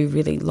to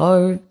really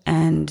low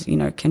and,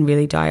 can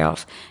really die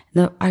off.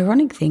 The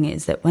ironic thing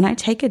is that when I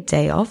take a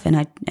day off and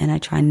I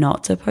try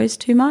not to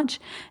post too much,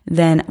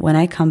 then when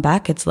I come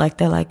back, it's like,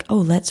 they're like, oh,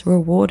 let's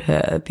reward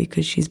her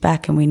because she's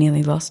back and we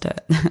nearly lost her.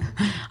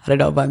 I don't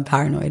know if I'm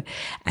paranoid.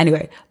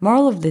 Anyway,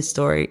 moral of this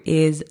story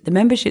is the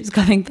membership's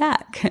coming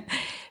back.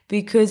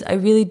 because I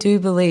really do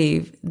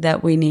believe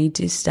that we need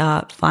to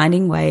start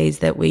finding ways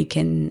that we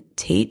can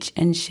teach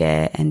and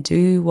share and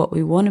do what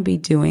we want to be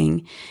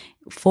doing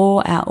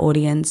for our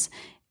audience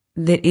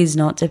that is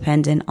not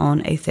dependent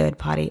on a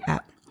third-party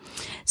app.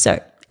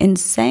 So in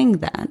saying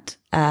that,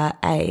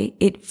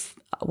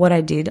 what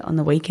I did on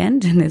the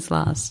weekend in this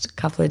last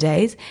couple of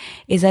days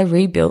is I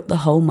rebuilt the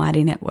whole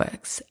Mighty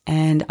Networks,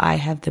 and I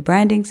have the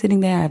branding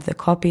sitting there, I have the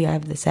copy, I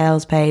have the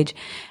sales page,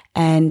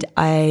 and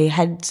I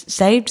had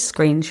saved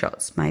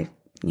screenshots. My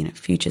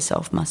future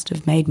self must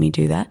have made me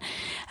do that.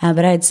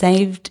 But I had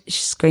saved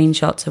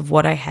screenshots of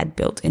what I had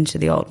built into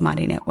the old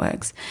Mighty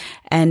Networks,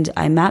 and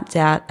I mapped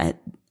out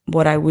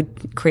what I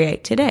would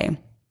create today.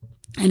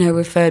 And I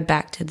referred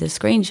back to the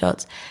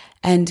screenshots,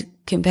 and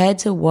compared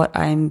to what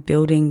I'm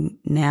building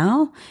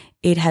now,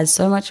 it has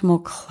so much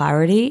more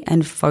clarity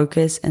and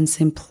focus and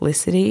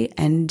simplicity,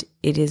 and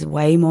it is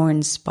way more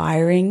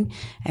inspiring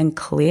and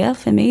clear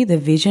for me, the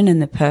vision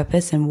and the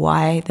purpose and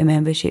why the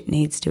membership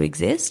needs to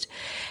exist.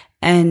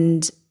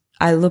 And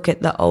I look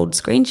at the old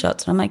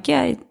screenshots and I'm like,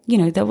 yeah,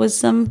 there was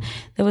some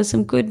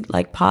good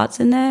like parts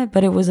in there,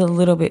 but it was a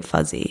little bit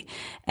fuzzy.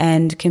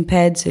 And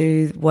compared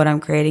to what I'm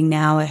creating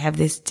now, I have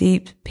this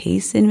deep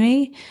peace in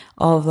me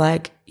of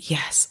like,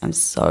 yes, I'm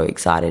so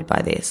excited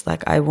by this.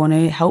 Like, I want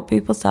to help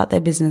people start their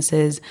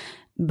businesses,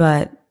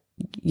 but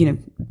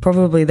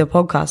probably the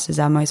podcast is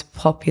our most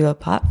popular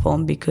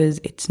platform because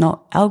it's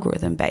not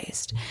algorithm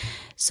based.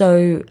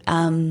 So,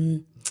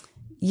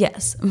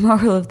 yes,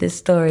 moral of this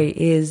story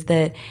is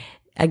that,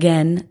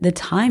 again, the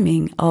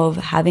timing of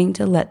having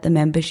to let the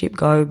membership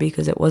go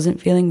because it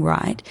wasn't feeling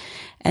right.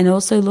 And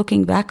also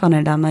looking back on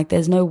it, I'm like,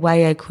 there's no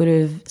way I could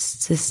have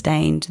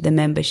sustained the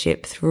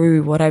membership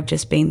through what I've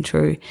just been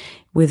through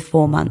with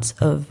 4 months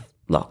of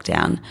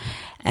lockdown,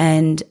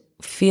 and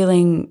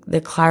feeling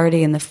the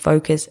clarity and the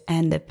focus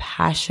and the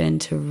passion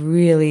to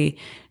really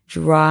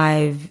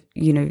drive,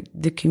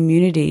 the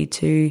community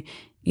to,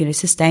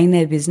 sustain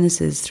their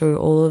businesses through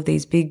all of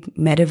these big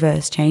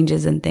metaverse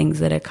changes and things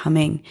that are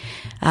coming,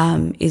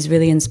 is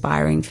really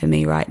inspiring for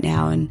me right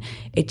now. And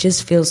it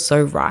just feels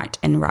so right,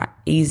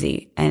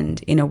 easy,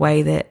 and in a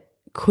way that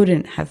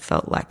couldn't have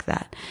felt like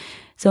that.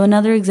 So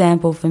another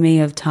example for me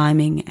of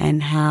timing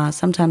and how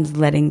sometimes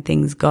letting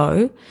things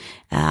go,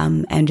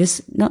 and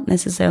just not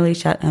necessarily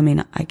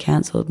I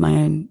canceled my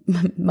own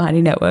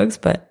Mighty Networks,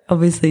 but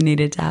obviously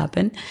needed to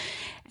happen,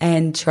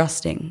 and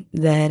trusting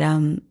that,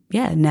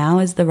 now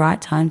is the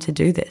right time to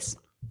do this.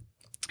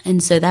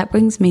 And so that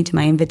brings me to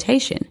my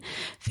invitation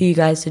for you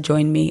guys to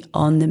join me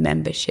on the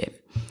membership.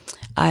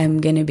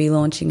 I'm going to be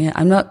launching it.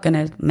 I'm not going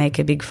to make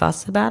a big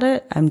fuss about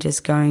it. I'm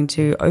just going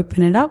to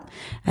open it up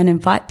and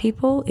invite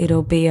people.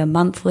 It'll be a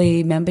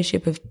monthly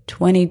membership of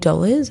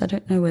 $20. I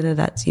don't know whether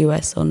that's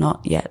US or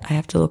not yet. I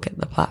have to look at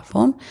the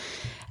platform.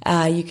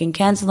 You can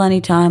cancel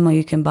anytime, or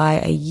you can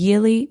buy a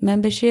yearly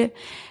membership.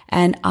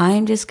 And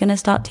I'm just going to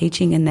start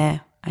teaching in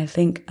there. I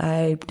think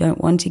I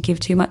don't want to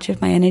give too much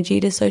of my energy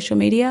to social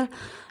media.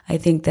 I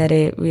think that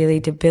it really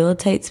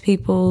debilitates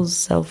people's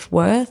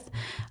self-worth.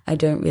 I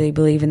don't really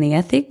believe in the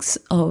ethics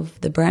of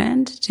the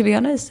brand, to be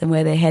honest, and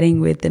where they're heading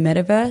with the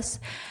metaverse.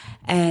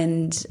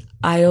 And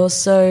I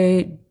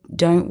also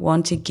don't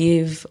want to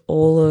give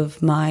all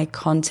of my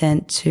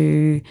content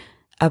to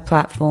a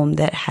platform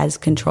that has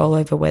control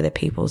over whether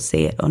people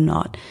see it or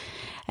not.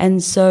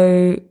 And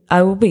so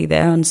I will be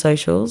there on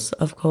socials,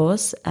 of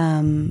course,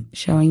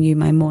 showing you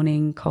my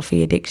morning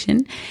coffee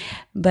addiction.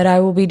 But I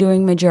will be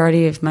doing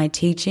majority of my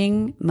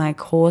teaching, my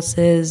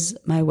courses,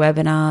 my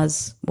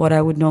webinars, what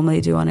I would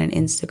normally do on an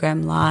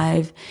Instagram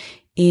live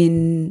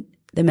in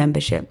the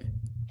membership.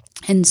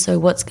 And so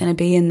what's going to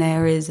be in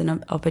there is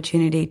an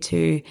opportunity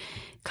to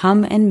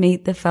come and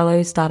meet the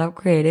fellow Startup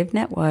Creative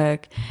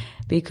Network,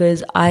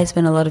 because I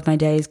spend a lot of my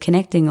days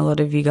connecting a lot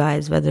of you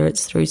guys, whether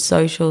it's through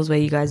socials where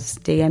you guys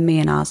DM me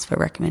and ask for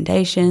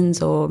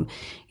recommendations, or,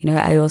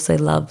 I also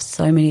love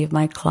so many of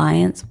my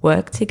clients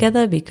work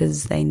together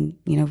because they,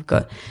 we've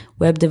got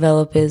web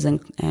developers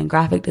and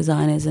graphic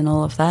designers and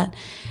all of that.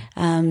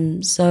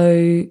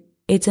 So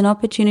it's an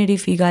opportunity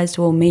for you guys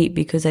to all meet,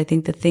 because I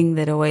think the thing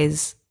that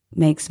always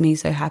makes me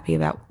so happy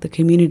about the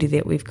community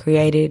that we've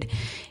created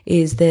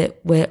is that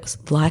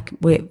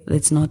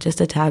it's not just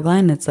a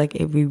tagline. It's like,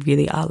 we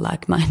really are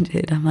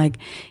like-minded. I'm like,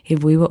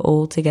 if we were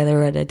all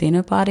together at a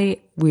dinner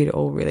party, we'd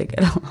all really get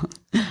along.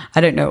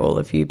 I don't know all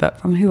of you, but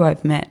from who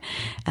I've met,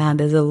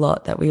 there's a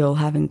lot that we all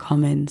have in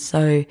common.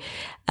 So,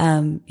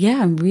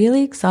 I'm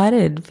really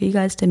excited for you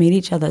guys to meet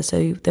each other. So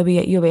you'll be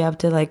able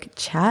to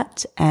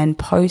chat and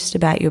post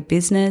about your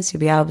business. You'll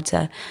be able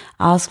to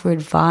ask for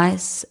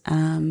advice.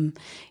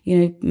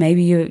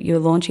 Maybe you're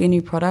launching a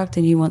new product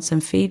and you want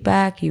some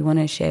feedback. You want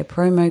to share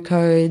promo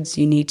codes.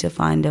 You need to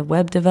find a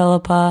web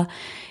developer.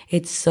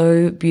 It's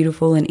so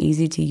beautiful and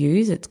easy to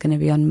use. It's going to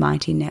be on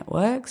Mighty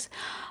Networks.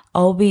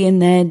 I'll be in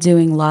there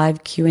doing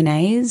live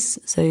Q&As.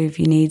 So if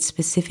you need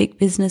specific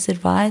business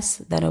advice,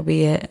 that'll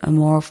be a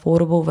more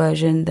affordable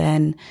version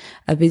than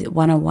a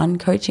one-on-one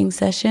coaching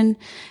session.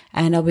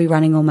 And I'll be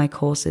running all my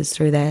courses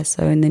through there.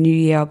 So in the new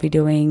year, I'll be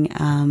doing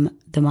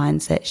the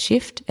mindset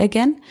shift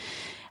again.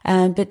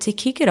 But to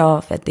kick it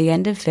off at the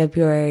end of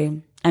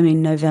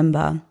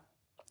November,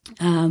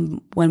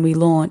 when we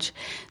launch,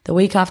 the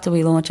week after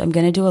we launch, I'm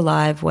going to do a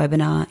live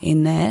webinar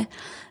in there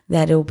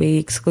that'll be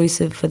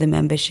exclusive for the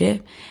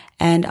membership.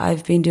 And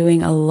I've been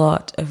doing a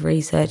lot of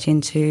research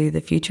into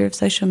the future of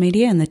social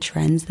media and the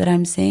trends that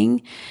I'm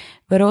seeing.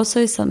 But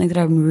also something that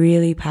I'm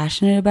really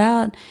passionate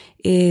about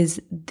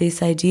is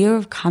this idea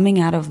of coming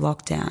out of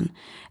lockdown.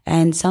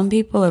 And some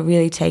people are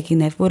really taking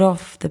their foot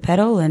off the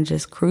pedal and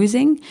just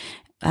cruising,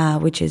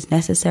 which is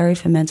necessary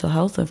for mental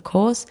health, of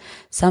course.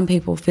 Some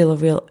people feel a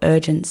real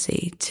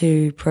urgency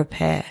to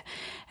prepare.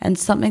 And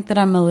something that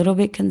I'm a little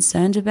bit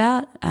concerned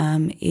about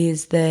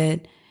is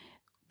that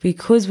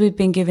because we've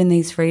been given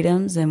these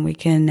freedoms and we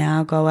can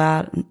now go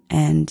out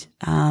and,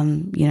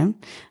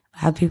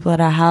 have people at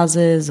our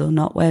houses or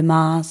not wear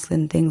masks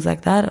and things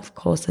like that. Of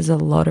course, there's a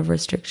lot of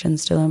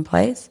restrictions still in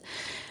place.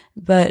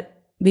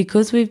 But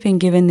because we've been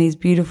given these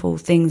beautiful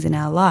things in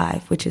our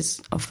life, which is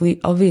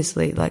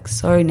obviously like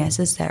so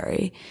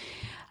necessary,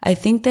 I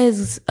think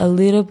there's a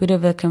little bit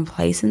of a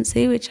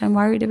complacency, which I'm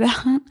worried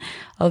about,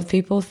 of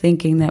people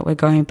thinking that we're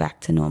going back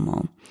to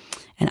normal.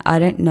 And I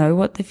don't know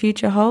what the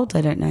future holds.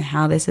 I don't know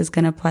how this is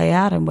going to play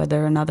out and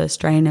whether another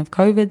strain of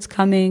COVID's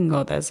coming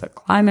or there's a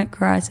climate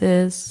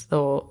crisis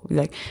or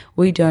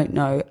we don't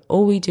know.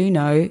 All we do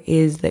know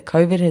is that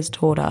COVID has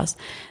taught us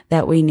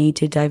that we need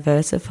to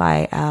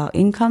diversify our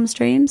income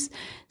streams,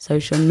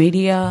 social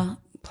media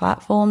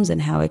platforms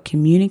and how we're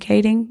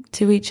communicating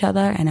to each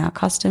other and our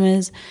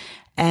customers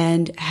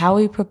and how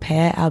we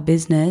prepare our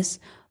business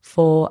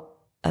for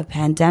a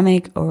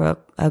pandemic or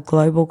a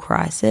global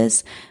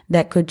crisis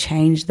that could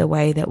change the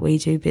way that we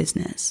do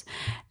business.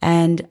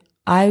 And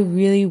I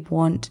really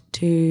want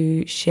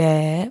to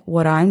share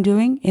what I'm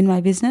doing in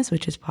my business,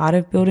 which is part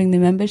of building the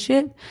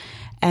membership,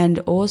 and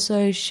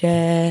also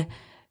share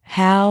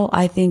how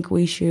I think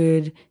we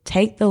should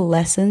take the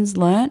lessons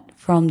learnt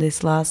from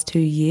this last 2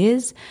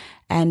 years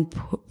and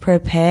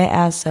prepare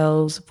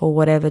ourselves for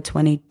whatever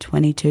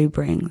 2022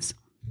 brings.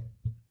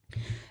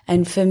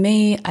 And for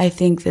me, I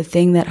think the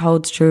thing that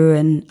holds true,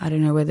 and I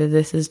don't know whether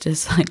this is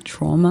just like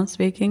trauma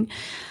speaking,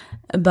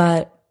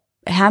 but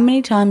how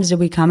many times do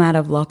we come out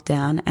of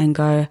lockdown and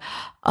go,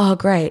 oh,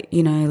 great,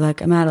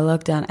 I'm out of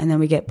lockdown, and then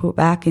we get put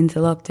back into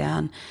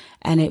lockdown.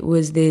 And it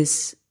was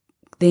this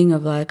thing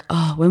of like,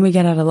 oh, when we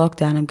get out of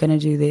lockdown, I'm going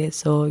to do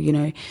this. Or,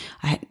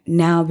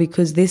 now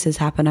because this has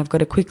happened, I've got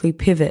to quickly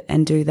pivot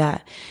and do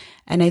that.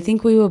 And I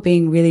think we were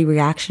being really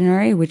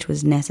reactionary, which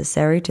was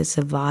necessary to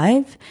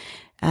survive.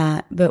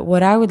 But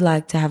what I would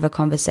like to have a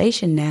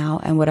conversation now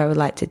and what I would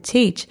like to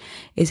teach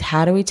is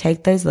how do we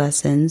take those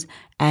lessons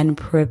and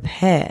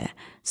prepare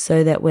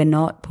so that we're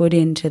not put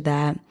into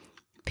that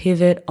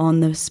pivot on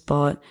the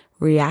spot,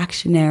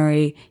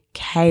 reactionary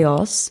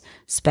chaos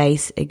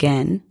space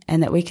again,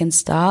 and that we can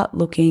start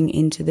looking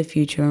into the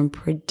future and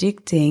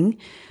predicting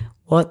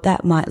what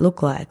that might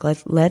look like.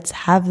 Let's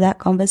have that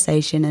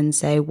conversation and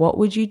say, what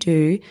would you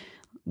do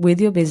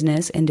with your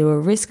business, and do a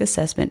risk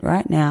assessment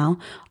right now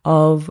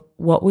of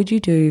what would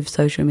you do if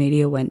social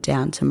media went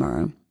down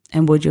tomorrow,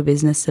 and would your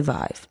business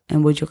survive,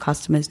 and would your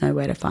customers know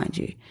where to find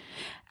you?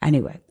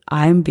 Anyway,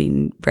 I've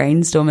been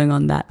brainstorming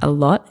on that a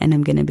lot, and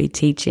I'm going to be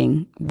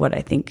teaching what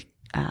I think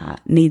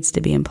needs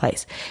to be in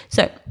place.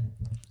 So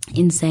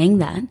in saying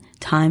that,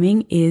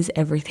 timing is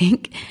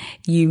everything.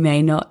 You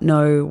may not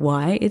know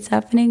why it's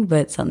happening,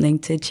 but something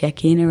to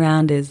check in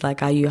around is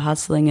like, are you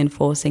hustling and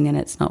forcing and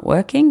it's not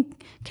working?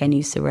 Can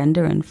you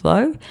surrender and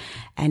flow?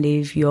 And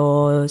if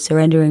you're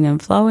surrendering and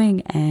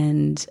flowing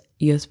and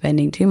you're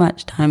spending too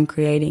much time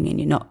creating and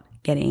you're not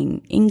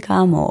getting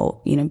income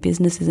or,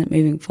 business isn't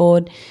moving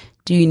forward,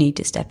 do you need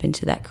to step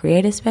into that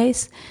creator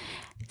space?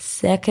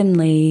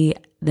 Secondly,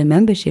 the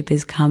membership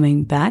is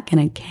coming back and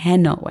I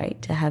cannot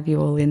wait to have you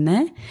all in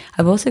there.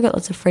 I've also got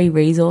lots of free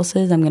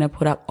resources. I'm going to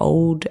put up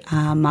old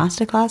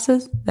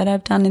masterclasses that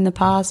I've done in the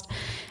past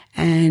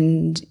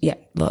and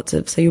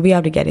so you'll be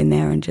able to get in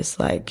there and just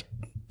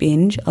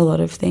binge a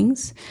lot of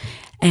things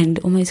and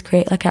almost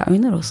create our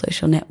own little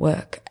social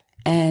network.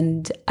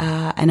 And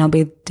I'll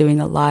be doing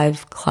a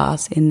live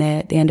class in there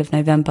at the end of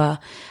November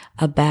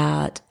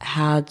about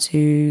how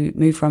to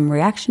move from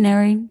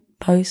reactionary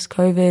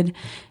post-COVID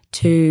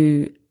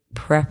to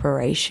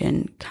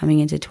preparation coming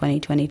into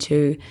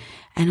 2022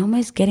 and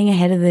almost getting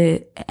ahead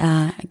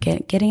of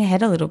getting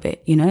ahead a little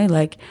bit,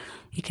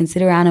 you can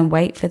sit around and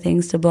wait for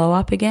things to blow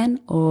up again,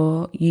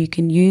 or you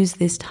can use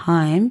this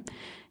time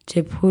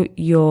to put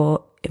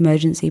your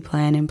emergency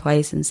plan in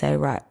place and say,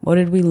 right, what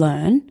did we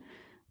learn?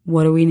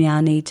 What do we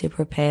now need to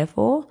prepare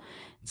for?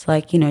 It's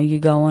like, you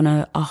go on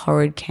a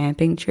horrid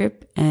camping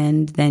trip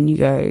and then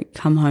you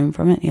come home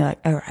from it and you're like,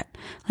 all right,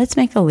 let's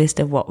make a list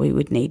of what we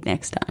would need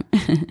next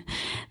time.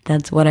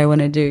 That's what I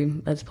want to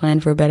do. Let's plan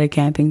for a better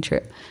camping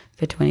trip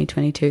for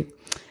 2022.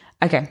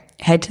 Okay,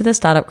 head to the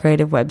Startup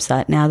Creative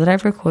website. Now that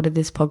I've recorded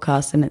this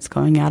podcast and it's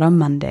going out on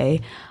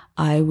Monday,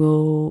 I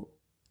will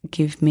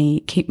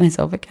keep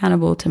myself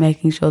accountable to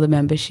making sure the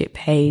membership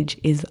page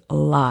is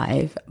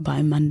live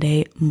by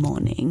Monday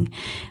morning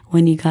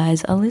when you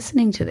guys are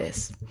listening to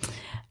this,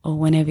 or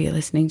whenever you're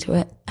listening to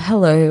it.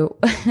 Hello.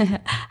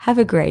 Have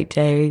a great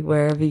day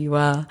wherever you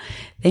are.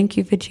 Thank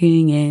you for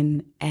tuning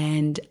in,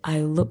 and I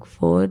look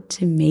forward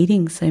to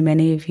meeting so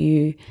many of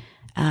you,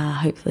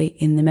 hopefully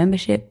in the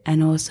membership,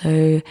 and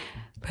also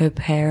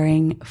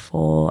preparing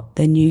for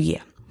the new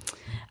year.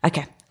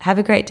 Okay. Have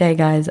a great day,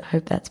 guys. I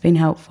hope that's been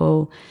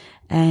helpful.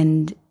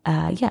 And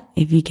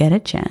if you get a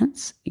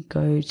chance,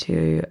 go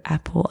to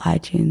Apple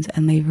iTunes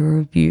and leave a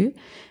review,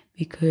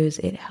 because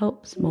it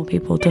helps more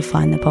people to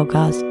find the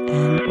podcast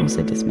and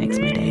also just makes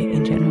my day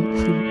in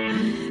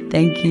general.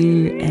 Thank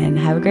you and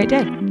have a great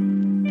day.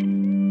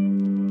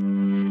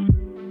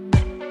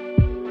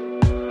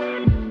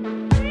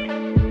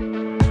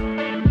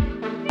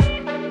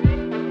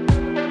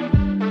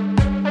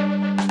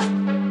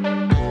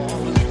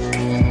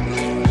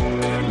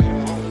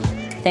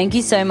 Thank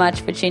you so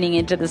much for tuning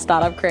into the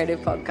Startup Creative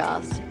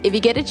Podcast. If you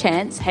get a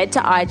chance, head to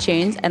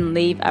iTunes and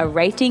leave a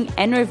rating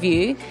and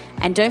review.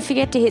 And don't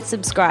forget to hit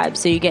subscribe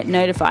so you get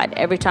notified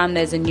every time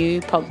there's a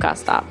new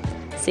podcast up.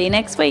 See you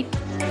next week.